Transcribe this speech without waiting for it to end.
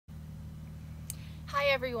Hi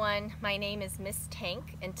everyone, my name is Miss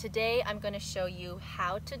Tank, and today I'm going to show you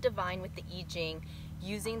how to divine with the Yijing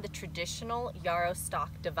using the traditional Yarrow Stalk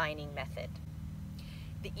divining method.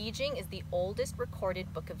 The Yijing is the oldest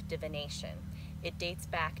recorded book of divination. It dates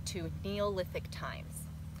back to Neolithic times.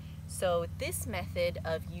 So this method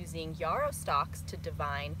of using Yarrow Stalks to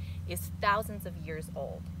divine is thousands of years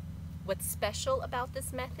old. What's special about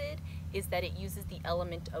this method is that it uses the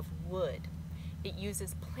element of wood. It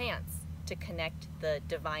uses plants to connect the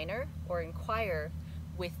diviner or inquirer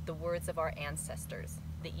with the words of our ancestors,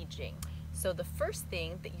 the Yijing. So the first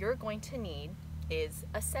thing that you're going to need is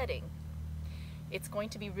a setting. It's going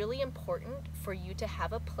to be really important for you to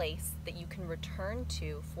have a place that you can return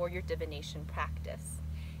to for your divination practice.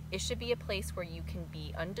 It should be a place where you can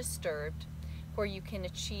be undisturbed, where you can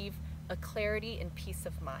achieve a clarity and peace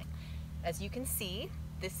of mind. As you can see,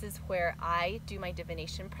 this is where I do my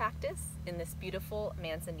divination practice in this beautiful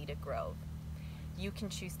Manzanita Grove. You can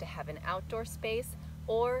choose to have an outdoor space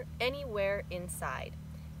or anywhere inside,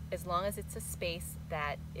 as long as it's a space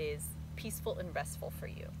that is peaceful and restful for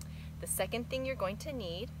you. The second thing you're going to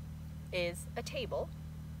need is a table.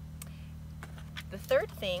 The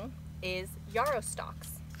third thing is Yarrow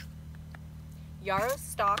Stalks. Yarrow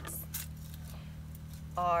Stalks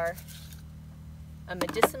are a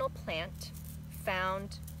medicinal plant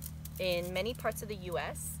found in many parts of the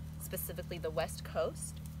U.S., specifically the West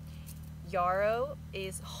Coast. Yarrow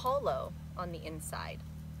is hollow on the inside.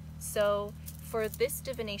 So for this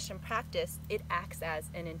divination practice, it acts as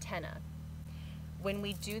an antenna. When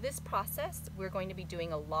we do this process, we're going to be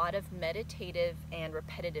doing a lot of meditative and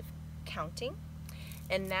repetitive counting,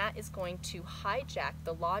 and that is going to hijack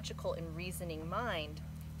the logical and reasoning mind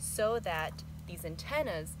so that these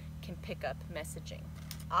antennas can pick up messaging.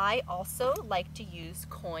 I also like to use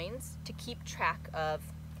coins to keep track of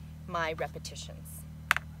my repetitions.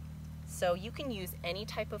 So you can use any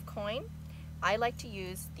type of coin. I like to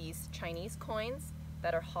use these Chinese coins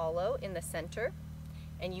that are hollow in the center,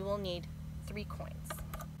 and you will need 3 coins.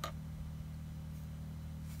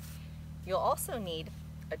 You'll also need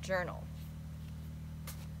a journal.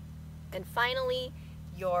 And finally,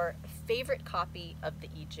 your favorite copy of the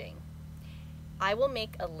Yijing. I will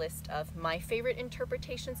make a list of my favorite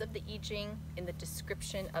interpretations of the Yijing in the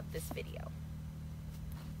description of this video.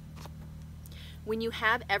 When you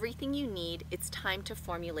have everything you need, it's time to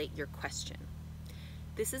formulate your question.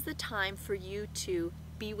 This is the time for you to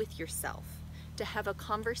be with yourself, to have a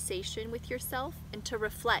conversation with yourself, and to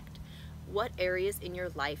reflect what areas in your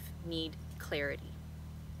life need clarity.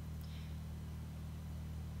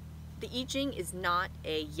 The Yijing is not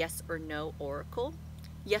a yes or no oracle.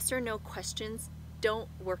 Yes or no questions don't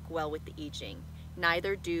work well with the Yijing.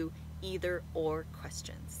 Neither do either or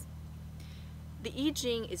questions. The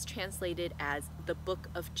Yijing is translated as the Book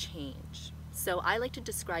of Change. So I like to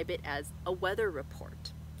describe it as a weather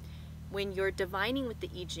report. When you're divining with the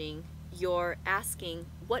Yijing, you're asking,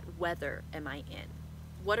 what weather am I in?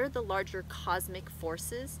 What are the larger cosmic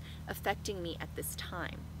forces affecting me at this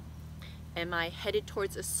time? Am I headed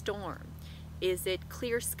towards a storm? Is it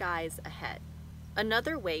clear skies ahead?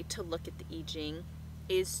 Another way to look at the Yijing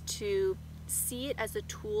is to see it as a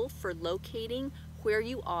tool for locating where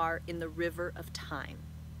you are in the river of time.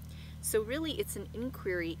 So really it's an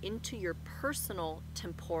inquiry into your personal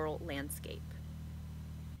temporal landscape.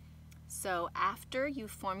 So after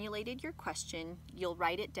you've formulated your question, you'll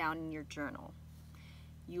write it down in your journal.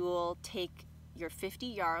 You will take your 50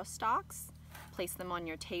 Yarrow Stalks, place them on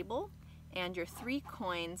your table, and your 3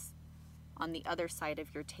 coins on the other side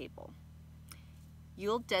of your table.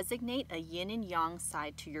 You'll designate a yin and yang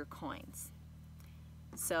side to your coins.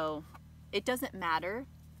 So it doesn't matter,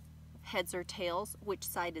 heads or tails, which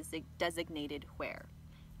side is designated where.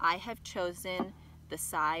 I have chosen the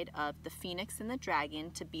side of the phoenix and the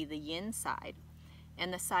dragon to be the yin side,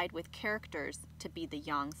 and the side with characters to be the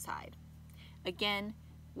yang side. Again,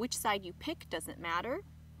 which side you pick doesn't matter,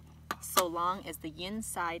 so long as the yin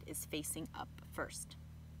side is facing up first.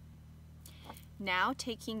 Now,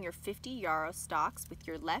 taking your 50 Yarrow Stalks with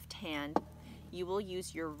your left hand, you will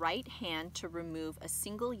use your right hand to remove a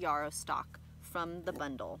single Yarrow Stalk from the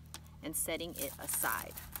bundle and setting it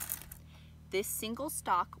aside. This single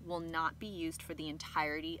stalk will not be used for the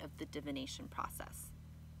entirety of the divination process.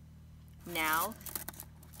 Now,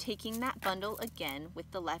 taking that bundle again with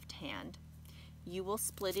the left hand, you will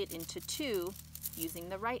split it into 2 using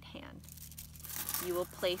the right hand. You will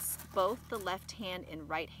place both the left hand and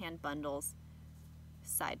right hand bundles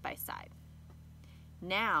side by side.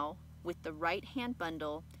 Now, with the right hand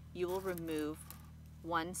bundle, you will remove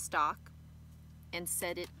 1 stalk and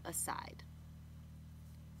set it aside.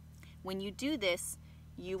 When you do this,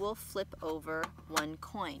 you will flip over one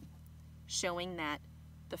coin, showing that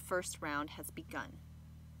the first round has begun.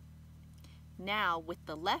 Now, with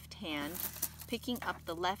the left hand, picking up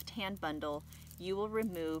the left hand bundle, you will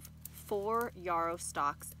remove 4 Yarrow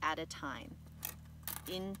stalks at a time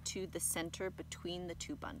into the center between the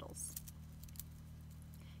 2 bundles.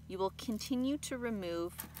 You will continue to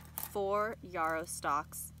remove 4 Yarrow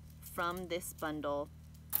stalks from this bundle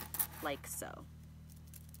like so.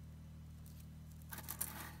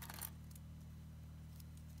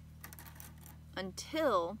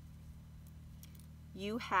 Until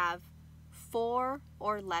you have 4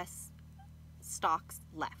 or less stalks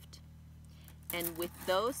left. And with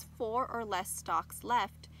those 4 or less stalks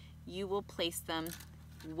left, you will place them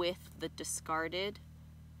with the discarded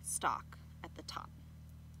stalk at the top.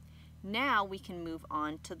 Now we can move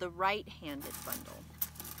on to the right-handed bundle.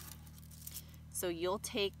 So you'll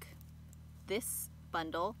take this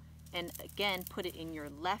bundle and again put it in your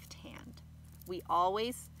left hand. We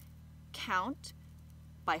always count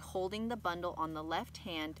by holding the bundle on the left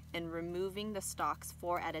hand and removing the stalks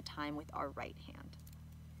 4 at a time with our right hand.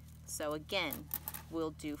 So again,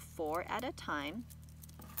 we'll do 4 at a time,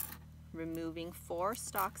 removing 4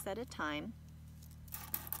 stalks at a time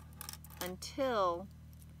until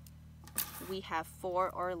we have 4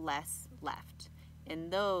 or less left.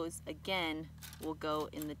 And those, again, will go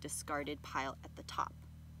in the discarded pile at the top.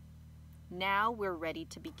 Now we're ready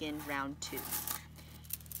to begin round 2.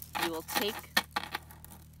 You will take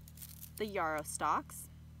the Yarrow stalks,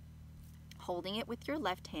 holding it with your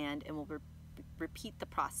left hand, and we'll repeat the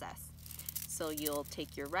process. So you'll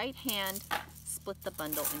take your right hand, split the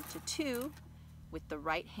bundle into 2, with the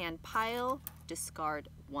right hand pile, discard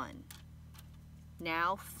 1.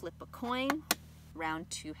 Now flip a coin,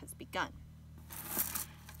 round 2 has begun.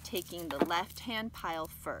 Taking the left hand pile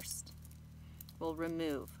first, we'll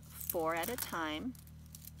remove 4 at a time,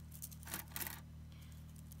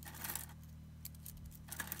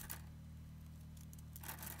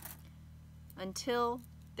 until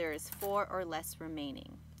there is 4 or less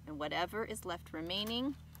remaining. And whatever is left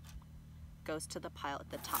remaining goes to the pile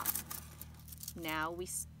at the top. Now we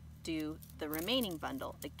do the remaining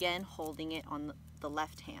bundle, again holding it on the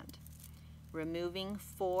left hand, removing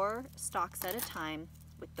 4 stalks at a time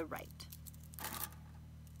with the right.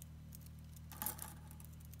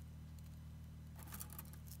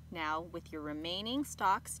 Now with your remaining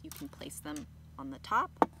stalks, you can place them on the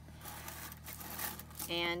top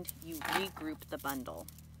and you regroup the bundle.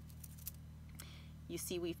 You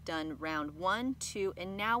see we've done round 1, 2,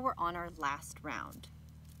 and now we're on our last round.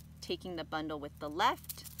 Taking the bundle with the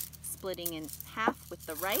left, splitting in half with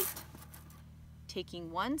the right,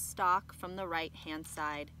 taking 1 stalk from the right hand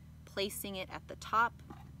side, placing it at the top.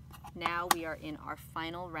 Now we are in our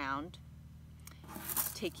final round.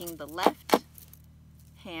 Taking the left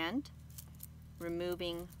hand,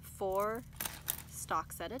 removing 4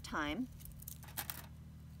 stalks at a time,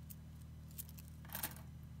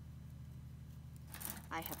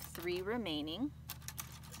 I have 3 remaining.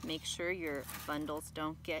 Make sure your bundles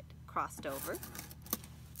don't get crossed over.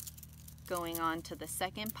 Going on to the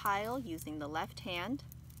second pile using the left hand,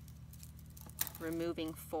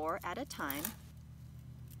 removing 4 at a time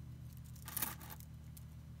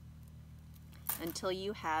until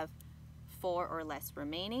you have 4 or less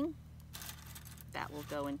remaining. That will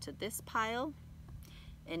go into this pile.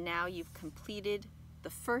 And now you've completed the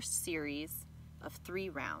first series of 3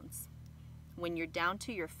 rounds. When you're down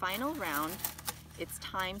to your final round, it's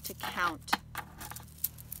time to count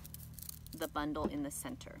the bundle in the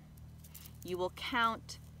center. You will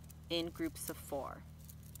count in groups of 4.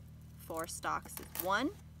 4 stalks is 1,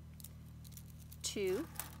 2,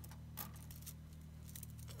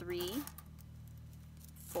 3,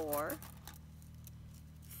 4,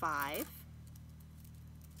 5,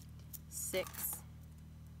 6,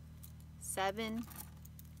 7,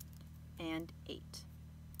 and 8.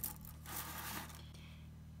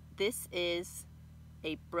 This is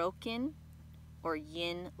a broken or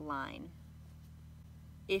yin line.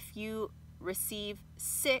 If you receive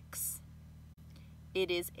 6,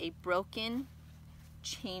 it is a broken,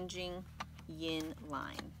 changing yin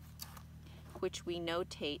line, which we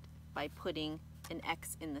notate by putting an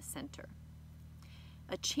X in the center.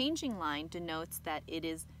 A changing line denotes that it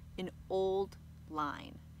is an old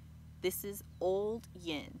line. This is old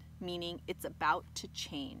yin, meaning it's about to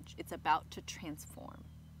change, it's about to transform.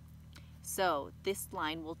 So this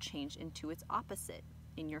line will change into its opposite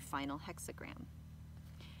in your final hexagram.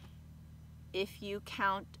 If you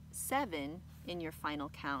count 7 in your final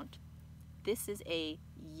count, this is a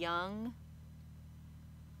yang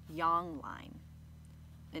line,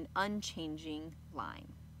 an unchanging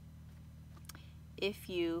line. If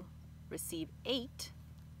you receive 8,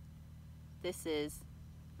 this is,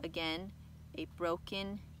 again, a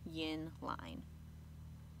broken yin line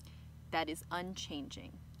that is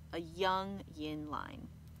unchanging, a young yin line.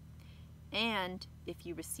 And if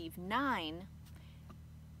you receive 9,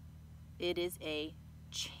 it is a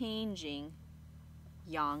changing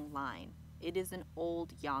yang line. It is an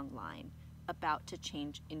old yang line about to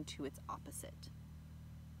change into its opposite.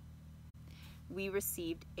 We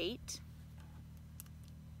received 8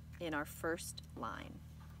 in our first line.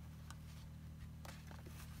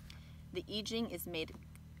 The Yijing is made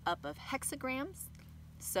up of hexagrams,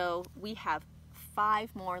 so we have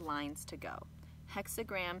 5 more lines to go.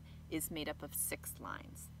 Hexagram is made up of 6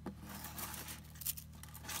 lines.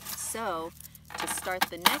 So, to start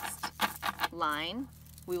the next line,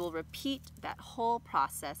 we will repeat that whole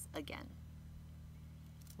process again.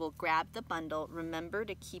 We'll grab the bundle. Remember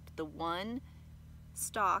to keep the one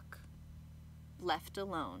stalk left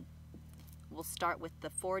alone. We'll start with the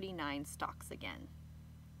 49 stalks again.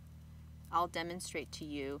 I'll demonstrate to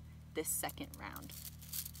you this second round.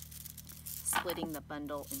 Splitting the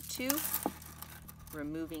bundle in 2,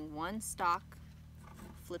 removing one stalk,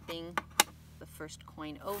 flipping the first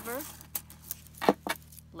coin over,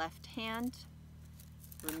 left hand,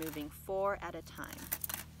 removing 4 at a time.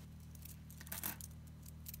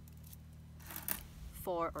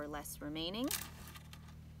 4 or less remaining.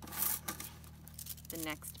 The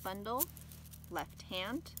next bundle, left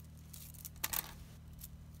hand,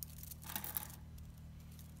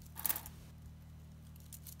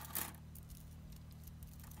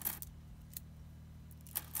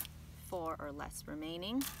 four or less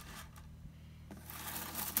remaining.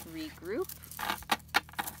 Regroup,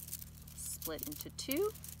 split into 2,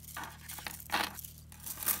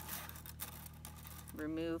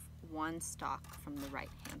 remove one stalk from the right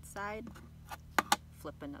hand side,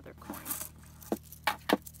 flip another coin.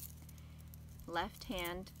 Left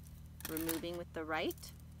hand, removing with the right,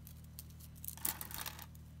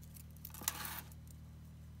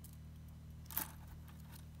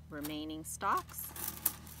 remaining stalks,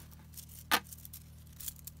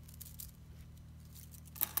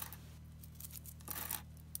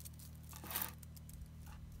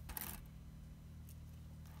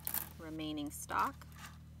 remaining stalk.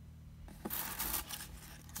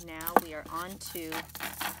 Now we are on to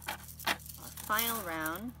our final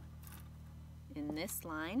round in this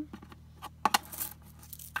line.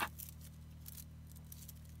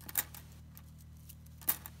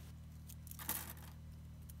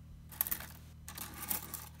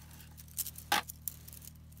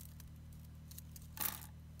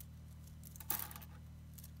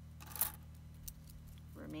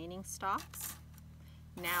 Remaining stalks.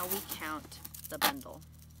 Now we count the bundle.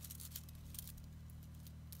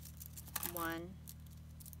 1,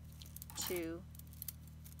 2,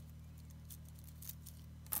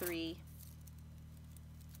 3,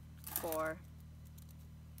 4,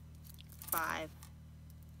 5,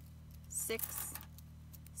 6,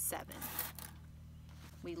 7.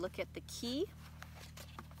 We look at the key.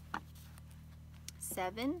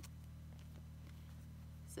 7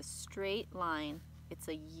 is a straight line. It's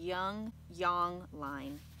a young yang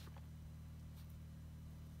line.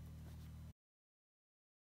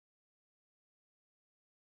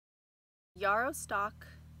 Yarrow Stalk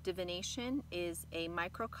divination is a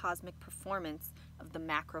microcosmic performance of the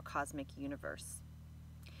macrocosmic universe.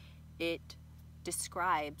 It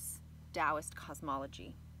describes Daoist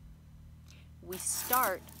cosmology. We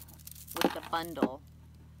start with the bundle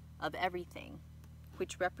of everything,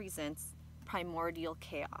 which represents primordial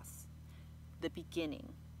chaos, the beginning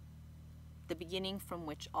from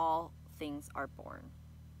which all things are born,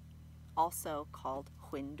 also called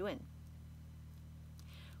Huindun.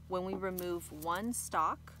 When we remove one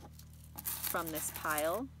stalk from this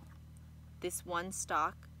pile, this one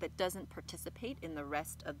stalk that doesn't participate in the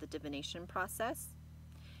rest of the divination process,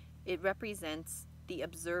 it represents the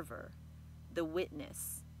observer, the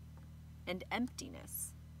witness, and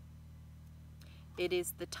emptiness. It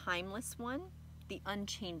is the timeless one, the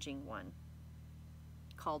unchanging one,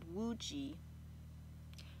 called Wu Ji.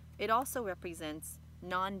 It also represents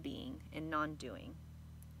non-being and non-doing,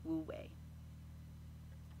 Wu Wei.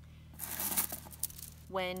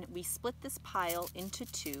 When we split this pile into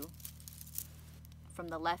 2, from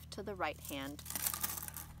the left to the right hand,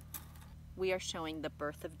 we are showing the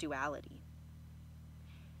birth of duality.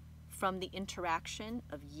 From the interaction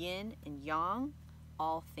of yin and yang,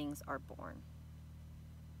 all things are born.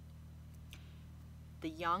 The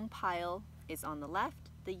yang pile is on the left,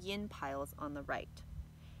 the yin pile is on the right.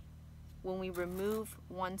 When we remove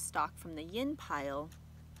one stalk from the yin pile,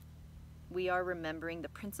 we are remembering the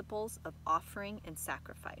principles of offering and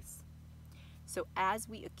sacrifice. So as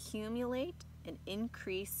we accumulate and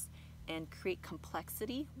increase and create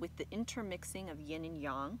complexity with the intermixing of yin and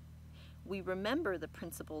yang, we remember the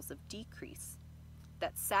principles of decrease,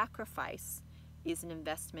 that sacrifice is an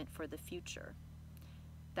investment for the future.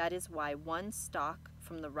 That is why one stalk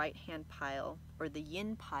from the right-hand pile, or the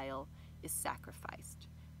yin pile, is sacrificed.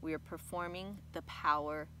 We are performing the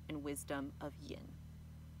power and wisdom of yin.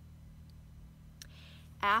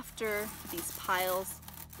 After these piles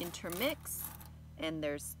intermix and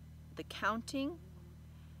there's the counting,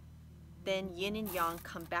 then yin and yang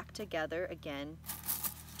come back together again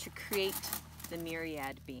to create the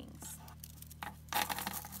myriad beings.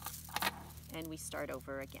 And we start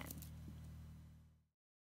over again.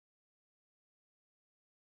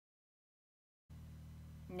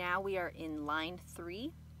 Now we are in line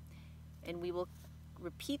 3, and we will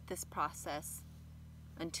repeat this process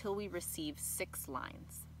until we receive 6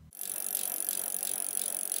 lines.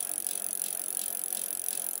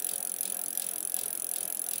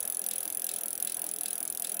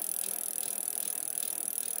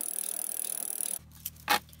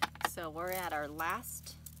 So we're at our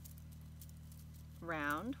last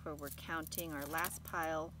round where we're counting our last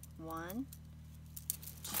pile. 1,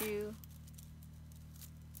 2,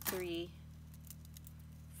 3,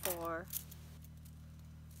 4,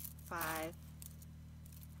 5,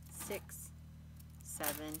 6,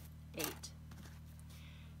 7, 8.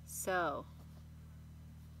 So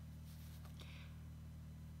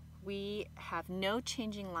we have no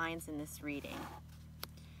changing lines in this reading.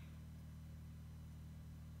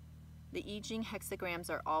 The Yijing hexagrams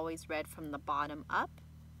are always read from the bottom up.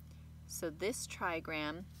 So this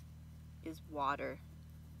trigram is water,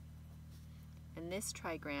 and this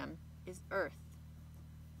trigram is earth.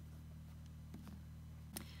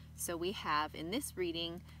 So we have in this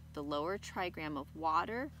reading the lower trigram of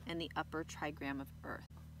water and the upper trigram of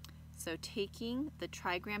earth. So taking the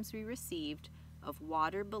trigrams we received of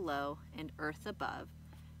water below and earth above,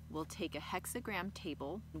 we'll take a hexagram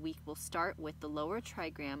table. We will start with the lower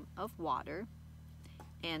trigram of water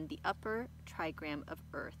and the upper trigram of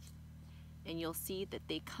earth. And you'll see that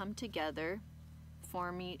they come together,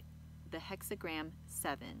 forming the hexagram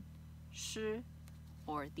 7, Shi,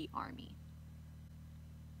 or the army.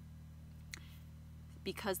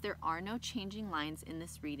 Because there are no changing lines in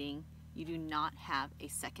this reading, you do not have a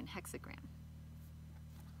second hexagram.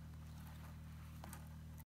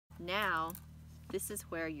 Now, this is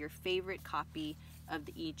where your favorite copy of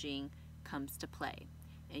the Yijing comes to play,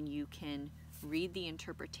 and you can read the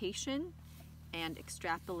interpretation and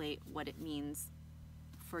extrapolate what it means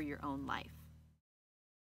for your own life.